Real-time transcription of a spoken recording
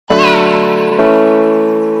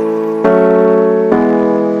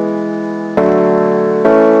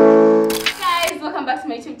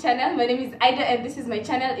YouTube channel. My name is Ida and this is my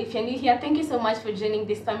channel. If you're new here, thank you so much for joining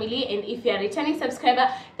this family, and if you're a returning subscriber,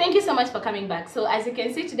 thank you so much for coming back. So as you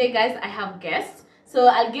can see today, guys, I have guests, so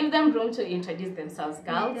I'll give them room to introduce themselves.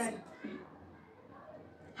 Girls,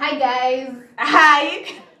 hi guys. Hi.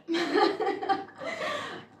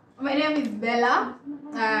 My name is Bella.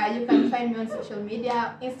 You can find me on social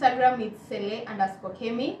media. Instagram it's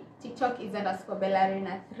Sele_Kemi. TikTok is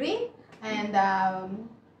 _BellaRena3. And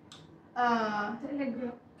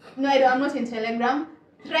Telegram. No, I'm not in Telegram.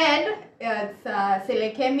 Thread, it's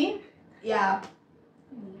Sele_Kemi. Yeah.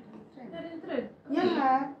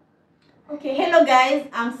 Yeah. Okay, hello guys,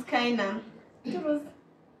 I'm Skyna.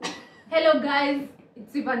 Hello guys,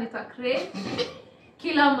 it's Ivanita Cray.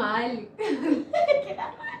 Kila mahali.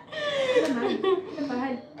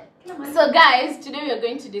 So guys, today we are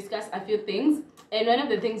going to discuss a few things, and one of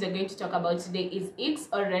the things we're going to talk about today is icks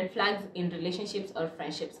or red flags in relationships or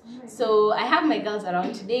friendships. So I have my girls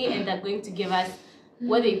around today and they're going to give us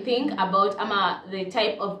what they think about the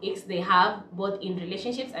type of icks they have both in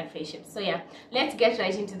relationships and friendships. So yeah, let's get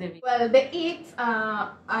right into the video. Well, the icks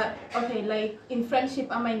are okay, like in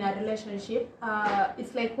friendship in a relationship,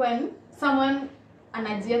 it's like when someone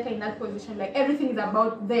anajieka in that position, like everything is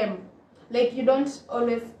about them. Like you don't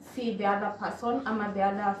always see the other person, the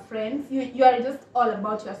other friends. You are just all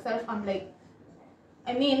about yourself. I'm like,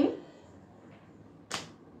 I mean,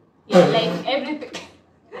 yeah,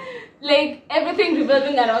 like everything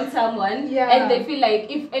revolving around someone. Yeah. And they feel like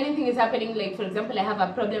if anything is happening, like for example, I have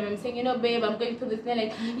a problem, I'm saying, you know, babe, I'm going through this. They're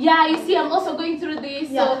like, yeah, you see, I'm also going through this.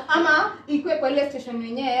 Yeah. So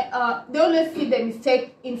they always see the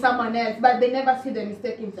mistake in someone else, but they never see the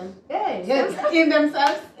mistake in in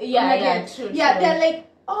themselves. Yeah, like, yeah, true. Yeah, true. they're like,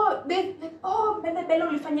 Bella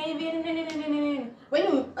ulifanya hivi. When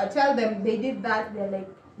you tell them they did that, they're like,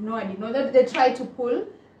 no, I didn't know that. They try to pull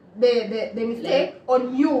the mistake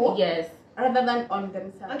on you, yes, rather than on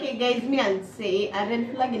themselves. Okay guys, me I'll say a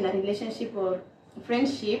red flag in a relationship or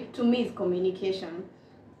friendship to me is communication.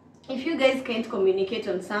 If you guys can't communicate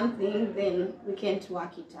on something, then we can't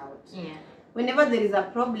work it out. Yeah. Whenever there is a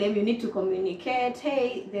problem, you need to communicate,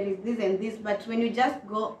 hey, there is this and this, but when you just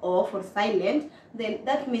go off or silent, then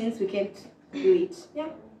that means we can't do it. Yeah.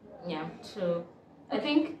 Yeah, true. I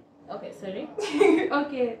think, okay, sorry.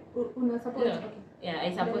 Okay, una support. No. Okay. Yeah,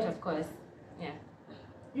 I support, of course. Yeah.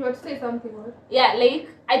 You want to say something, what? Yeah, like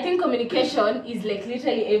I think communication is like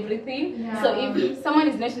literally everything. Yeah. So if someone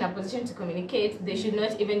is not in a position to communicate, they should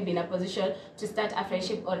not even be in a position to start a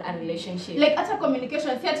friendship or a relationship. Like after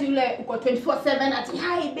communication, see at you like 24/7 at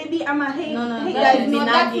hi baby, I'm a hey, No, hey that guys, is no,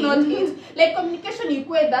 that's nagging. not it. Like communication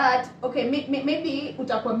equate that okay, maybe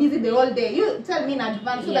utakuwa busy the whole day. You tell me in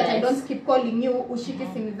advance so that I Yes. don't keep calling you ushiki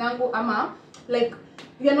simu zangu ama like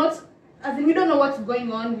you're not, as in we don't know what's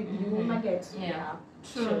going on with you. Market. Yeah,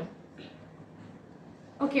 True.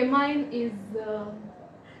 Okay, mine is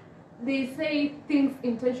they say things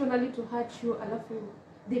intentionally to hurt you, alafu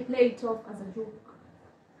they play it off as a joke.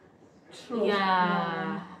 True.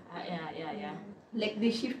 Yeah. Like they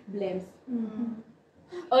shift blames.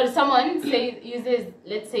 Or someone uses,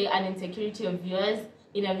 let's say, an insecurity of yours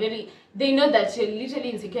in a very, they know that you're literally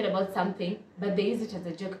insecure about something, but they use it as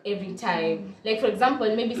a joke every time. Like for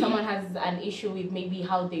example, maybe someone has an issue with maybe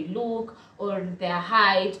how they look or their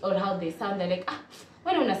height or how they sound. They're like,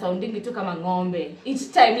 when una sounding tu kama ng'ombe,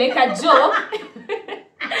 each time like a joke.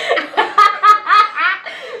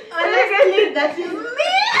 Honestly, that is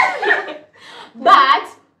me. But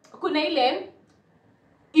kuna ile,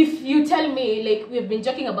 if you tell me like we've been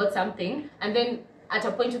joking about something and then at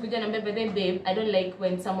a point you could but then babe, I don't like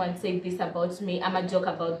when someone said this about me, I'm a joke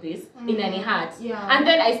about this in any heart. Yeah. And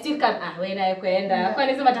then I still can't when I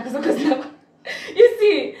you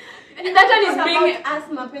see, that one is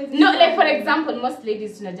being no, like for example, most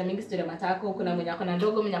ladies tunajamingi story matako, kuna mwenye akona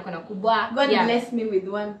ndogo, mwenye akona kubwa. God bless me with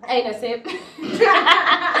one. I know say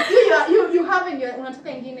you have in your unataka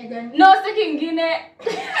ingine gani? no, sitaki ingine.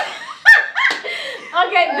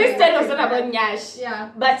 Okay, this time was not about nyash. Yeah.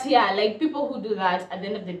 But yeah, like people who do that, at the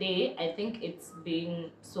end of the day, I think it's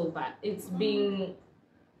being so bad. It's being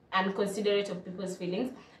unconsiderate of people's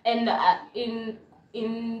feelings. And in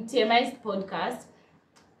TMI's podcast,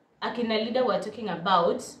 Akina Leader were talking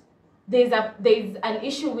about there's an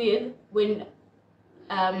issue with when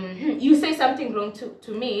you say something wrong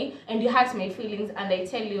to me and you hurt my feelings and I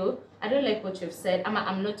tell you I don't like what you've said,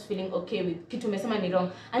 I'm not feeling okay with kitu umesema ni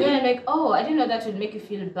wrong, and then I'm like, oh, I didn't know that would make you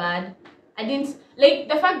feel bad. I didn't like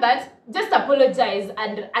the fact that just apologize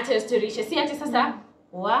and acha story see ati sasa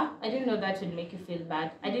I didn't know that would make you feel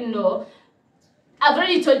bad. I didn't know. I've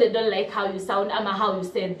already told they don't like how you sound ama how you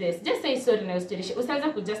said this. Just say sorry na story.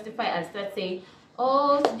 Usianza ku justify and start saying,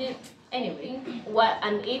 Oh, anyway, what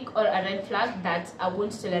an ick or a red flag that I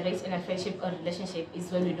won't tolerate in a friendship or relationship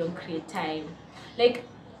is when we don't create time. Like,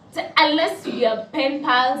 unless we are pen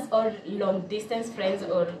pals or long distance friends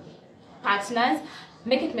or partners,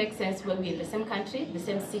 make it make sense when we're in the same country, the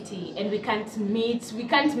same city, and we can't meet, we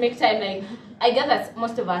can't make time. Like, I get that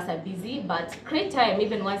most of us are busy, but create time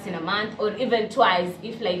even once in a month or even twice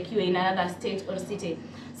if like you're in another state or city.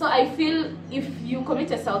 So I feel if you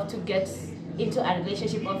commit yourself to get into a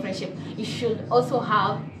relationship or friendship, you should also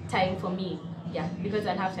have time for me. Yeah, because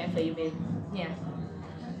I'll have time for you, babe. Yeah.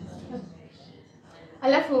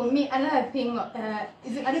 For me, another thing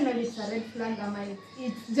is, I don't know if it's a red flag or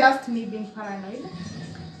it's just me being paranoid.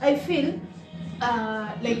 I feel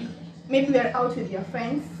like maybe we're out with your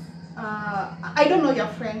friends. I don't know your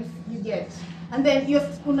friends, you get, and then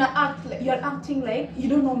you're acting like you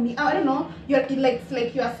don't know me. I don't know. You're like it's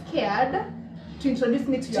like you're scared to introduce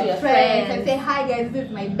me to your friends and say, hi guys, this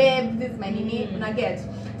is my babe, this is my nini, and I get.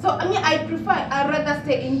 So I mean, I'd rather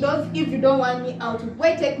stay indoors if you don't want me out.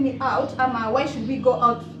 Why take me out? Why should we go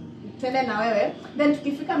out? Then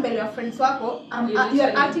if you can be your friends wako,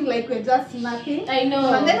 you're acting like we're just nothing. I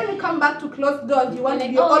know. And then when you come back to closed doors, you want to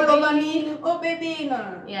be all over me. Oh baby,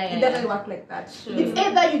 no. Yeah, it doesn't work like that. True. It's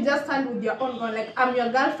either you just stand with your own gun, like I'm your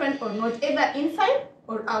girlfriend or not, either inside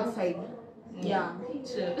or outside. Yeah.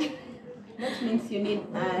 True. That means you need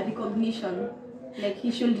recognition. Like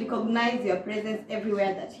he should recognize your presence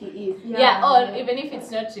everywhere that he is. Yeah, or even if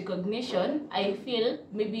it's not recognition, I feel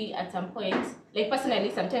maybe at some point, like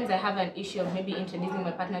personally, sometimes I have an issue of maybe introducing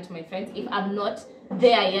my partner to my friends if I'm not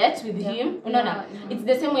there yet with him. No. It's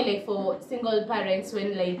the same way like for single parents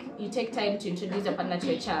when like you take time to introduce your partner to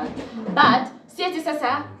your child. But see,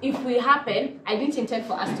 sasa, if we happen, I didn't intend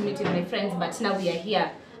for us to meet with my friends, but now we are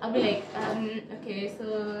here. I'll be like, okay,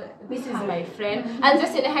 so this is my friend. I'll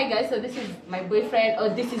just say, hi guys, so this is my boyfriend, or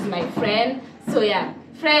this is my friend. So yeah,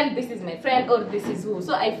 friend, this is my friend, or this is who.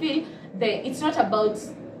 So I feel that it's not about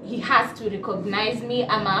he has to recognize me,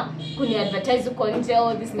 ama kuni advertise ukonje,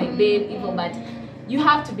 oh this is my babe, evil, but you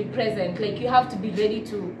have to be present. Like you have to be ready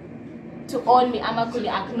to own me, ama kuni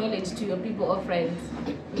acknowledge to your people or friends.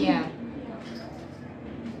 Yeah.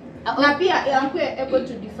 I'm able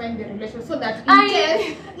to define the relationship so that in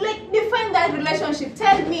case, like define that relationship.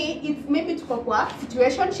 Tell me it's maybe to go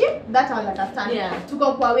situationship, that I'll understand. Yeah. To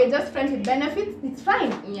go we're just friends with benefits, it's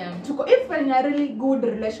fine. Yeah. To go if we're in a really good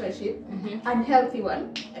relationship and healthy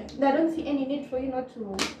one, I don't see any need for you not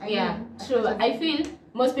to. True. I feel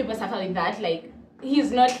most people suffer with that. Like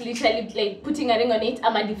he's not literally like putting a ring on it.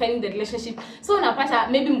 I'm defining the relationship. So napata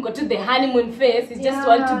maybe mko to the honeymoon phase. He just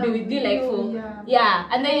want to be with you like for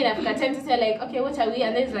and then in Africa time to say like, okay, what are we?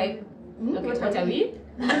 And then it's like, okay, what are we?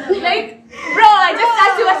 Like, bro, I just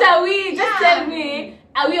asked you what are we? Just tell me,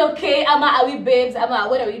 are we okay? Are we babes?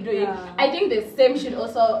 What are we doing? I think the same should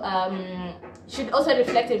also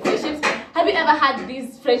reflect in friendships. Have you ever had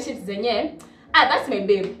these friendships zenye? That's my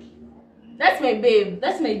babe. That's my babe.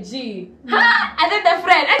 That's my G. Ha! And then the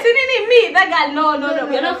friend. Actually, me. That girl. No.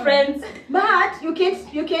 We're not friends. But you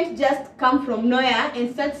can't just come from nowhere and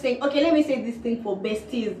start saying, okay, let me say this thing for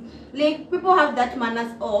besties. Like people have that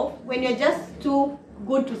manners of when you're just too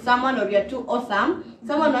good to someone or you're too awesome,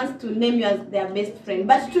 someone wants to name you as their best friend.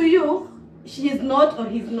 But to you, she is not or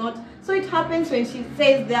he's not. So it happens when she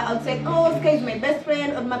says they're outside, oh, Sky is my best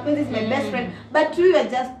friend or Mapenzi is my best friend. But to you, you're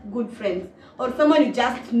just good friends or someone you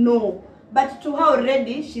just know. But to her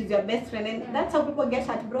already, she's your best friend, and that's how people get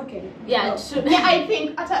heartbroken. Yeah, true. Yeah, I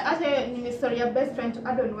think sorry, your best friend, to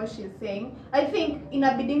add on what she's saying, I think in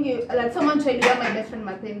a beginning, like someone told you, you're my best friend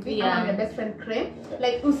Mapenzi, I'm your best friend Cream.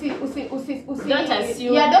 Like usi. Don't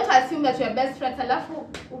assume. Yeah, don't assume that you're best friends. Alafu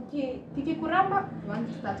kiki kuramba, you want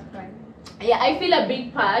to start crying. Yeah, I feel a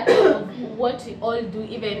big part of what we all do,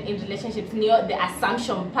 even in relationships, near the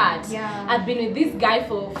assumption part. Yeah. I've been with this guy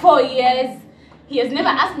for 4 years. He has never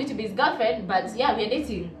asked me to be his girlfriend, but yeah, we're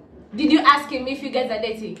dating. Did you ask him if you guys are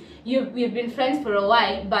dating? We've been friends for a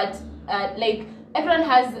while, but like everyone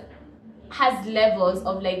has levels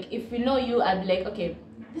of like, if we know you, I'll be like, okay,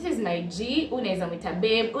 this is my G, unaweza mwita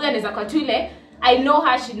babe, unaweza kwa tule, I know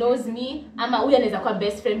her, she knows me, ama unaweza kwa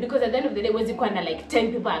best friend, because at the end of the day, wezi kwa na like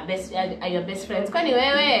 10 people are your best friends. Kwani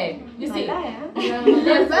wewe, you see?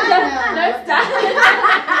 Let's start.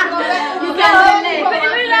 You can relate.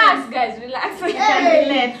 Relax, guys, relax. You can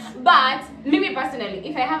relate. But me personally,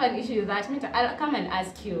 if I have an issue with that, I'll come and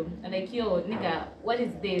ask you, like, yo, nigga, what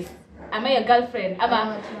is this? Am I your girlfriend?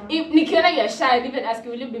 If Nikiona you're shy, I'll even ask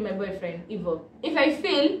you, will you be my boyfriend? If I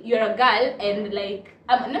feel you're a girl and like,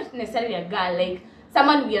 I'm not necessarily a girl, like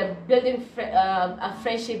someone we are building a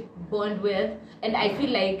friendship bond with, and I feel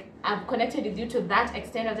like I've connected with you to that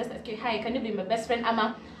extent. I'll just ask you, hi, can you be my best friend?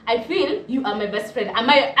 I feel you are my best friend.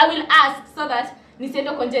 I will ask so that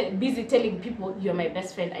Nisendo Konje busy telling people you're my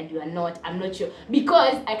best friend and you are not. I'm not sure.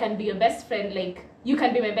 Because I can be your best friend, like you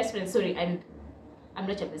can be my best friend, sorry, and I'm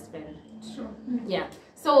not your best friend. Sure. Yeah.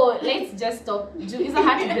 So let's just stop. Is a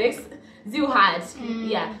heart breaks. Zero heart.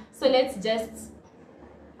 Yeah. So let's just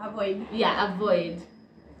Avoid. Yeah, avoid.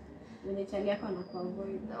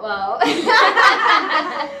 Wow. Yeah,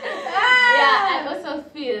 I also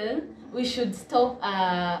feel we should stop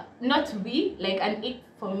not we, like an ick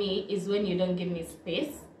for me is when you don't give me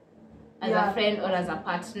space as a friend or as a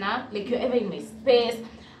partner. Like you're ever in my space.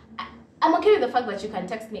 I'm okay with the fact that you can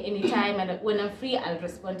text me anytime, and when I'm free I'll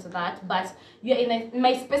respond to that, but you're in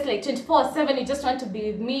my space like 24/7, you just want to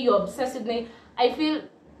be with me, you're obsessed with me. I feel,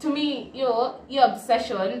 to me, your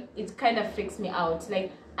obsession, it kind of freaks me out.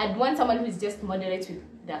 Like I'd want someone who's just moderate with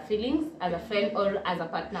their feelings as a friend or as a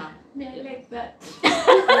partner. Yeah, I like that.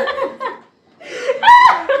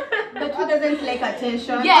 But who doesn't like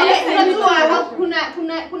attention? Yeah,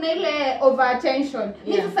 kuna ile over attention.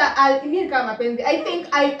 Yeah. Mimi kama mapenzi,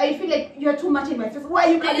 I feel like you're too much in my face. Why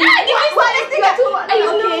you can't? Okay,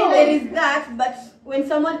 there is that, but when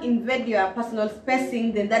someone invade your personal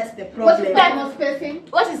spacing, then that's the problem. What is personal spacing?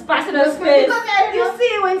 What is personal space? Because You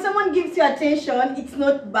see, when someone gives you attention, it's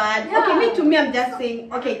not bad. Yeah. Okay, to me, I'm just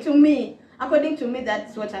saying, okay, to me, according to me,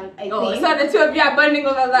 that's what I think. Oh, so the two of you are bonding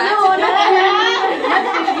over that? No,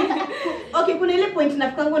 not okay, kuna ile point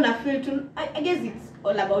nafikango na feel to, I guess it's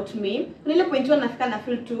all about me. Kuna ile point nafika na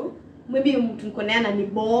feel to, maybe mtu nikoneana ni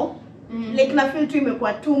bore. Like na feel to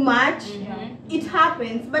imekuwa too much. It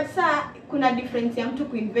happens, but kuna difference ya mtu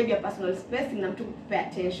kuinvade your personal space na mtu pay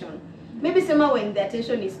attention. Maybe somehow when the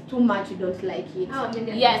attention is too much, you don't like it.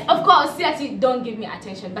 Yes, of course. See, don't give me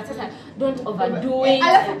attention, but don't overdo it.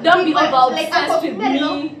 Don't be over obsessed with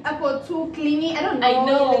me. I got too clingy. I don't know. I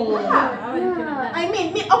know. I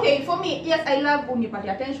mean, okay, for me, yes, I love when you pay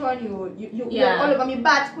attention. You're all over me,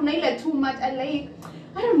 but kuna ile too much. I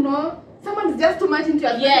don't know. Someone's just too much into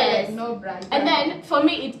your yes. Like, no, Brian. And then for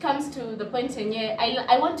me, it comes to the point in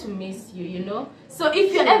I want to miss you, you know. So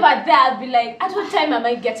if you're ever there, I'll be like, at what time am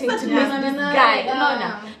I getting to miss this guy?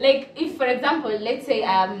 No. Like if, for example, let's say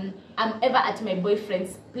I'm ever at my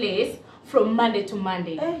boyfriend's place from Monday to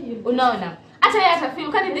Monday. No. I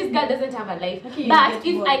feel this guy doesn't have a life. Okay, but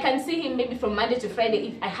if I can see him maybe from Monday to Friday,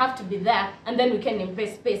 if I have to be there, and then we can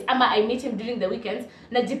invest space. Ama I meet him during the weekends,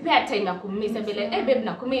 najipea time ya kumiss. I'll be like, hey babe,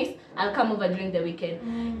 nakumiss, I'll come over during the weekend.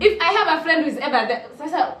 If I have a friend who's ever there,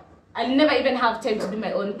 I'll never even have time to do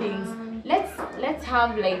my own things. Let's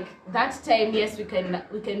have like that time. Yes, we can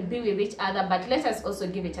be with each other, but let us also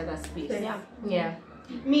give each other space. Yeah.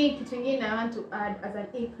 Me, kitu ingine I want to add as an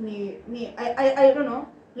ick I don't know.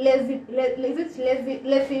 Lazy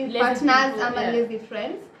partners and lazy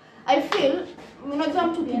friends. I feel unajua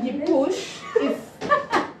mtu kijipush is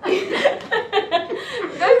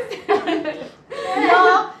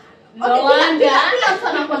no wonder kila mtu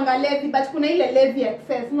anakuanga lazy, but kuna ile lazy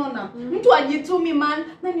excess. No. Mtu ajitumi man,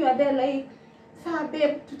 then you are there like, "Sa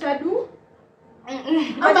babe, tutadu." I'm a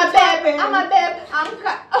babe,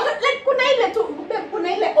 like kuna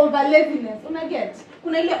ile over laziness, get?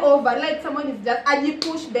 Kuna ile over, like someone is just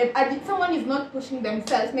push babe, someone is not pushing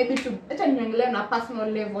themselves maybe to on a personal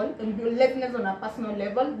level, and build laziness on a personal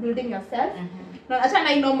level, building yourself. No, acha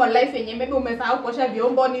na normal life yenye maybe umesahau kuosha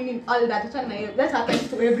vyombo nini, all that, that happens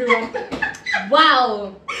to everyone.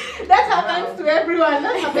 Wow, that happens to everyone.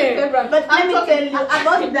 But let me tell you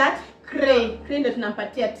about that. Crane ndo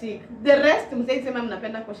tunampatia tick. The rest msai sema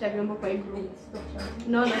mnapenda kuosha vyombo kwa hivyo.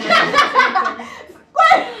 No.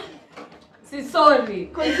 Sorry.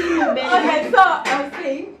 Continue, baby. Okay, so I was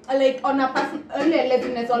saying, like on a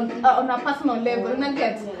laziness on a personal level,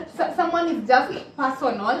 get someone is just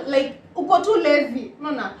personal, like uko too lazy.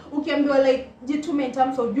 No. Ukiambiwa like jitume in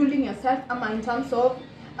terms of building yourself, ama in terms of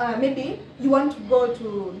maybe you want to go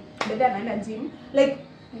to the gym, like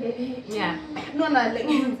yeah. No, like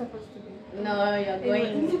you're supposed to be. No, you're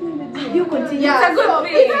going. You continue. Yeah, it's a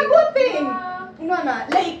good thing. No,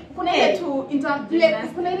 like kuna ile to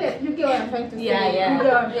interpolate. Kuna ile you get what I'm trying to say. Yeah.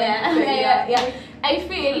 I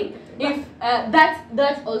feel if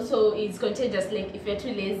that also is contagious. Like if you're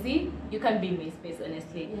too lazy, you can't be in my space.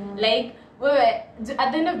 Honestly, like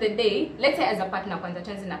at the end of the day, let's say as a partner, in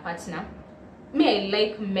a partner, me I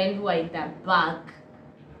like men who are in their bag.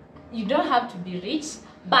 You don't have to be rich,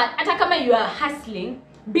 but hata kama you are hustling,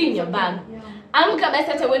 be in your bag. Amka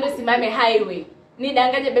basi hata uende simame highway.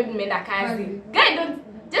 Nidangaje baby nimeenda kazi. Guy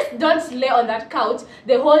Just don't lay on that couch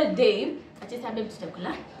the whole day.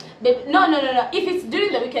 Babe, no. If it's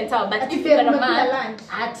during the weekend, but if you're a man,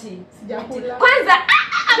 Kwanza,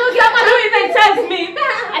 someone who even tells me,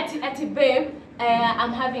 ati babe,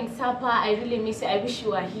 I'm having supper. I really miss you. I wish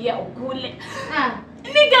you were here.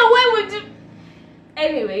 Nigga, why would you?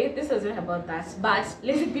 Anyway, this wasn't about that. But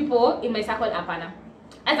lazy people in my circle, apana.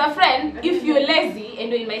 As a friend, if you're lazy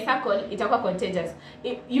and you're in my circle, it's contagious.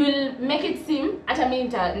 You'll make it seem, at me,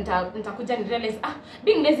 realize,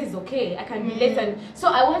 being lazy is okay. I can be lazy. So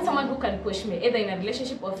I want someone who can push me, either in a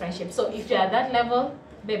relationship or friendship. So if you're at that level,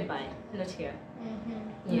 babe, bye. Not here.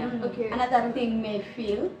 Yeah. Okay. Another thing may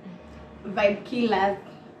feel vibe killers.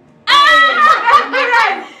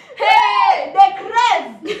 Hey, the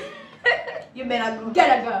craze. You better go. Get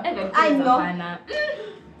a girl. I know.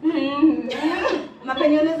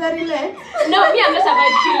 Mapenioneza relate? No, me, I'm not a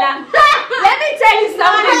vibe killer. Let me tell you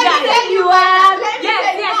something, guys. You are.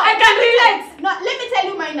 Yes, I can relate. No, let me tell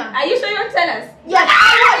you mine now. Are you sure you want to tell us? Yes, I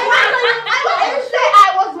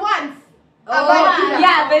was once.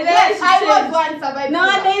 Yeah, but yes, I was once a vibe killer.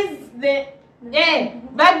 Nowadays,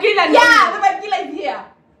 vibe killer. Yeah, the vibe killer is here.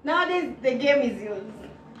 Nowadays, the game is yours.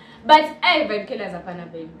 But vibe killers are fun,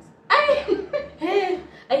 babes.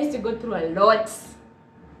 I used to go through a lot.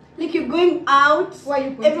 Like you're going out,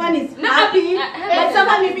 everyone is happy, but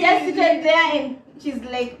someone is just seated there and she's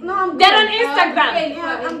like, no, I'm they're on Instagram,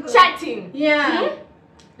 I'm chatting. Yeah.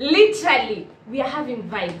 Literally, we are having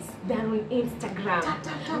vibes. They're on Instagram.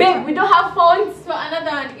 Babe, we don't have phones. So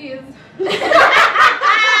another one is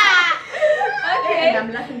okay. And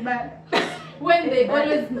I'm laughing back. when they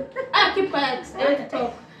always keep quiet. I want to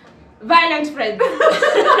talk. Violent friends. That's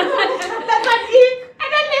not it. I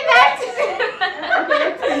don't need that.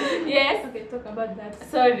 Yes. Okay, talk about that.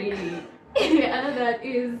 Sorry. Okay, another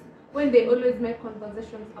is when they always make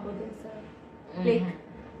conversations about themselves. Like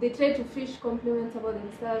they try to fish compliments about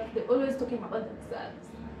themselves. They're always talking about themselves.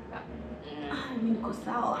 I mean,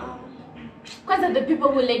 kosawa. Because of the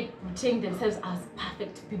people who like portraying themselves as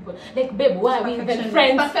perfect people. Like, babe, why are we even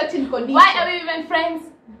friends? Perfect in condition. Why are we even friends?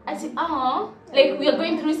 I said, like we are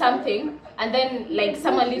going through something, and then like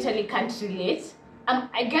someone literally can't relate.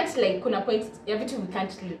 I get like kuna point everything we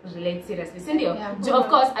can't relate seriously. Sindio? Yeah. So of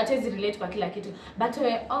course I try to relate kwa kila kitu. But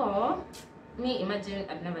me imagine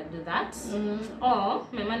I'd never do that.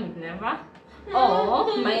 My man would never.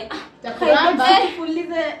 My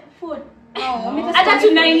Fulize food. hata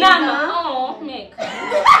tunainama. Me.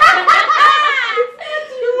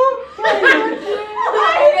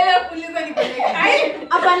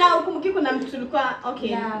 Hapana, ukumbuki kuna mtu tulikuwa okay.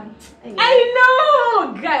 Yeah. I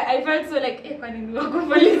know, guy. I felt so like, kwa nini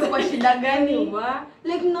wakufuliza Kwa shida gani?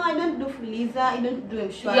 Like no, I don't do fuliza, I don't do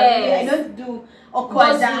mshwari, Yes. I don't do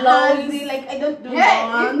okwajahazi, like I don't do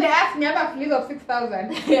If they ask me about a fleece of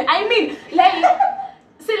 6,000. I mean, like,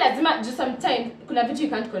 say lazima just sometimes kuna vitu you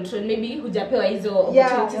can't control, maybe hujapewa hizo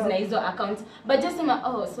opportunities na hizo accounts, but just sema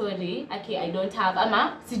sorry, okay, I don't have,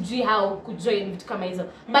 ama sijui how kujoin vitu kama hizo.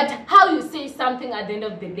 But how you say something at the end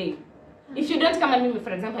of the day, if you don't come at me,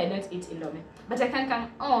 for example, I don't eat Indomie, but I can come,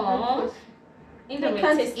 Indomie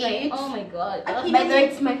tastes like, oh my god. By the way,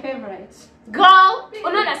 it's my favorite. Girl,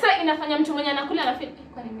 unaona sasa inafanya mtu mwenye anakula na feel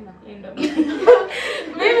kwa nini nakula Indomie?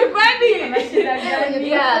 Mimi kwani?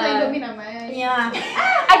 Yeah.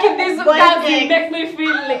 I can this guys make me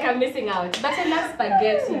feel like I'm missing out. But I love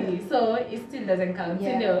spaghetti, so it still doesn't count,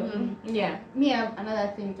 you know. Yeah. Me have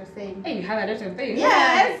another thing to say. Hey, you have a lot of things.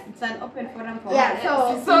 Yes, it's an open forum for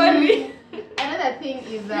So sorry. Another thing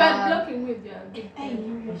is You are blocking with your big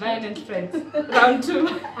Violent friends. Round 2.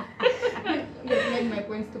 You've made my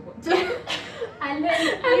points to put. I'm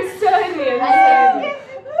sorry.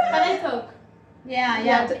 Can I talk?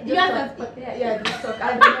 Yeah, Just talk. just talk. I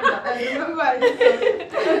remember.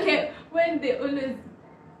 Okay, when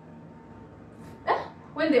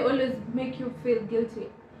they always make you feel guilty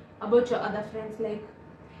about your other friends, like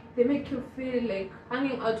they make you feel like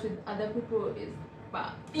hanging out with other people is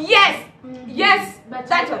bad. Yes. Yes. But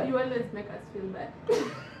That you, one. you always make us feel bad.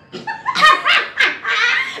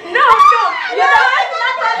 No. You know what?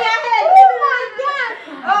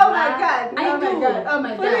 Oh my god. I do. Oh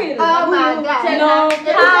my For god. real? Oh my god. No.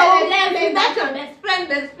 That's your best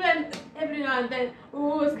friend. Every now and then,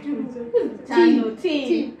 screaming.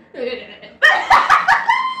 Tea. I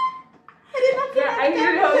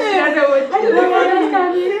don't know.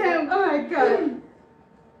 Oh my god.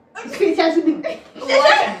 She has been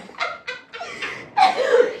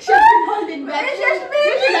holding back. You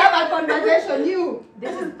should have a conversation.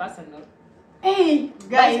 This is personal. Hey, But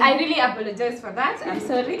guys. I really apologize for that. I'm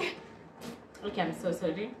sorry. Okay, I'm so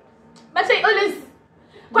sorry. But I always,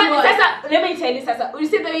 Let me tell you, Sasa, you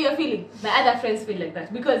see the way you're feeling? My other friends feel like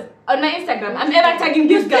that. Because on my Instagram, I'm ever tagging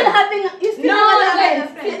this girl. You still have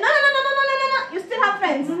friends. No. You still have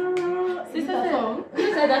friends.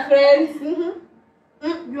 These other friends.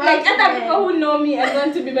 Like other people who know me and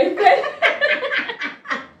want to be my friend.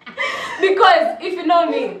 Because if you know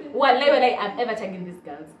me, when I'm ever tagging these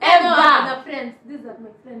girls. Ever. No, friends. These are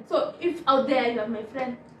my friends. So if out there you are my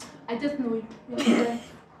friend, I just know you. You're my friend.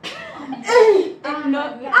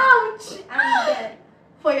 Ouch! I'm dead.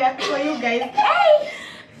 For you guys.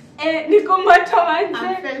 Nikomba Thomas. I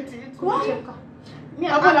felt it. What? Me,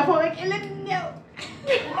 I'm gonna for make it.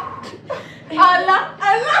 Allah.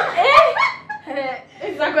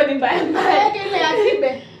 It's not going to buy a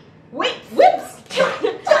whips.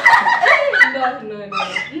 No.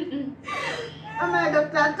 Ama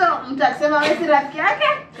daktari mtasema wewe si rafiki yake?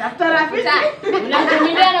 Tafuta rafiki.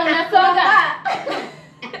 Unavumiliana unasonga.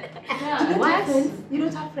 What? You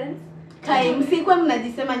don't have friends? Msikuwa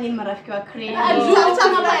mnajisema nyinyi marafiki wa crazy.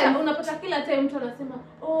 Unapata kila time mtu anasema,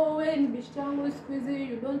 "Oh, wewe ni best yangu siku hizi,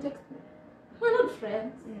 you don't text me." We're not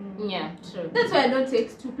friends. Yeah, true. That's why I don't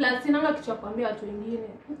text you. Plus, sina kitu cha kuambia watu wengine.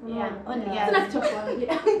 Sina kitu cha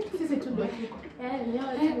kuambia. Sisi tu ndio tuko.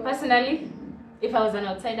 Personally, if I was an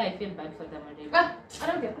outsider, I feel bad for them already. I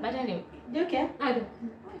don't care. But anyway, Do you care? I don't.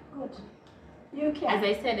 Good. You care? as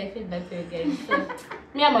I said, I feel bad for you guys. So,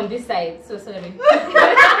 me, I'm on this side, so sorry.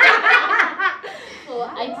 So,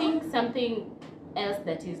 I think something else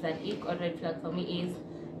that is an ick or red flag for me is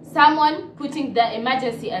someone putting the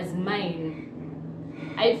emergency as mine.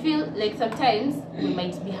 I feel like sometimes we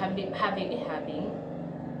might be having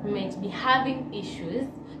issues,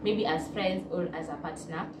 maybe as friends or as a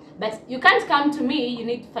partner, but you can't come to me, you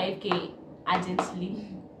need 5k urgently.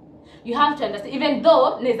 You have to understand, even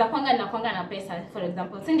though naweza kwanga na pesa, for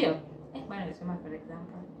example, si ndio? Bana nasema for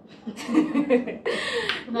example.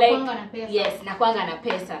 Yes, nakwanga na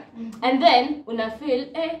pesa. And then una feel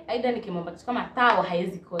aidha nikimwomba kitu kama tao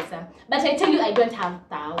haiwezi kosa. But I tell you I don't have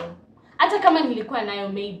tao. Hata kama nilikuwa nayo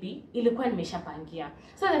maybe ilikuwa nimeshapangia.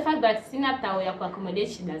 So the fact that sina tao ya kuaccommodate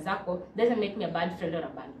shida zako doesn't make me a bad friend or a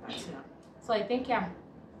bad partner. So I think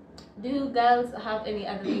do you girls have any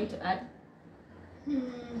other thing to add?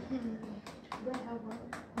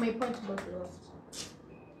 My point got lost.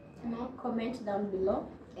 No, comment down below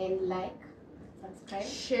and like, subscribe,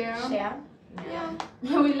 Share. Yeah.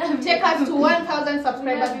 We love you. Take us to 1,000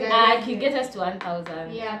 subscribers, guys. Can get us to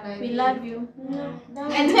 1,000. Yeah, guys. We love you.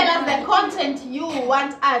 And tell us the content you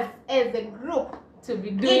want us as a group To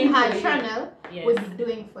be doing in for her you. channel. Yes. We'll be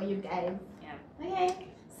doing for you guys. Yeah. Okay.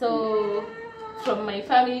 So, from my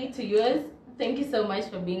family to yours, thank you so much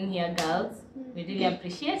for being here, girls. We really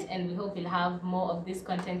appreciate, and we hope we'll have more of this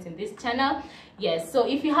content in this channel. Yes, so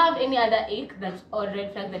if you have any other ick or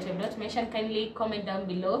red flag that you have not mentioned, kindly comment down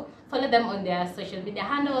below. Follow them on their social media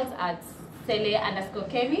handles at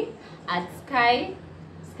Sele_Kemi, at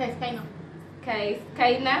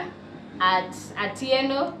Skyna, at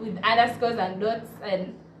Atieno with underscores and dots,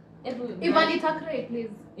 and Ivanita Cray, please.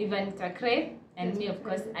 Ivanita Cray, and me, of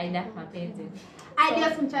course, Aida Mapenzi.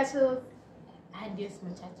 Adios, muchachos. Adios,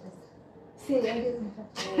 muchachos. Say adios,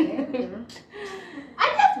 muchachos.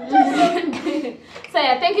 So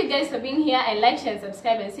yeah, thank you guys for being here, and like, share, and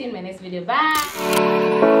subscribe, and see you in my next video.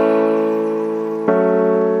 Bye.